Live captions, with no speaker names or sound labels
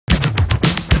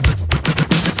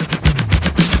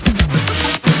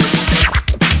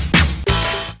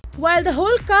While the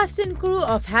whole cast and crew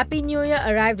of Happy New Year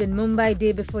arrived in Mumbai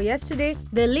day before yesterday,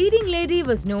 the leading lady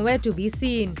was nowhere to be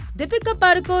seen. Deepika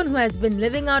Padukone, who has been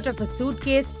living out of a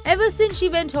suitcase ever since she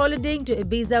went holidaying to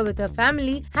Ibiza with her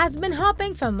family, has been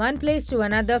hopping from one place to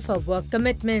another for work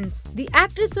commitments. The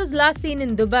actress was last seen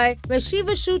in Dubai, where she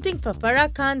was shooting for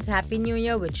Farah Khan's Happy New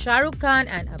Year with Shah Rukh Khan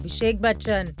and Abhishek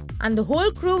Bachchan. And the whole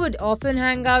crew would often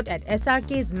hang out at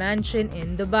SRK's mansion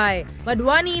in Dubai. But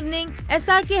one evening,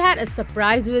 SRK had a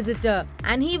surprise visitor,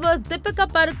 and he was Deepika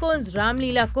Padukone's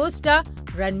Ramleela co-star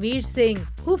Ranveer Singh,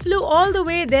 who flew all the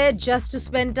way there just to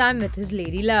spend time with his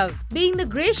lady love. Being the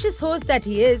gracious host that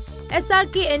he is,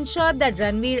 SRK ensured that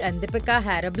Ranveer and Deepika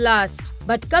had a blast.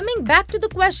 But coming back to the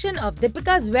question of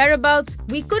Deepika's whereabouts,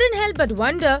 we couldn't help but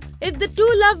wonder if the two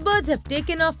lovebirds have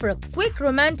taken off for a quick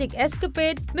romantic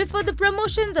escapade before the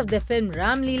promotions of their film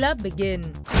Ramleela begin.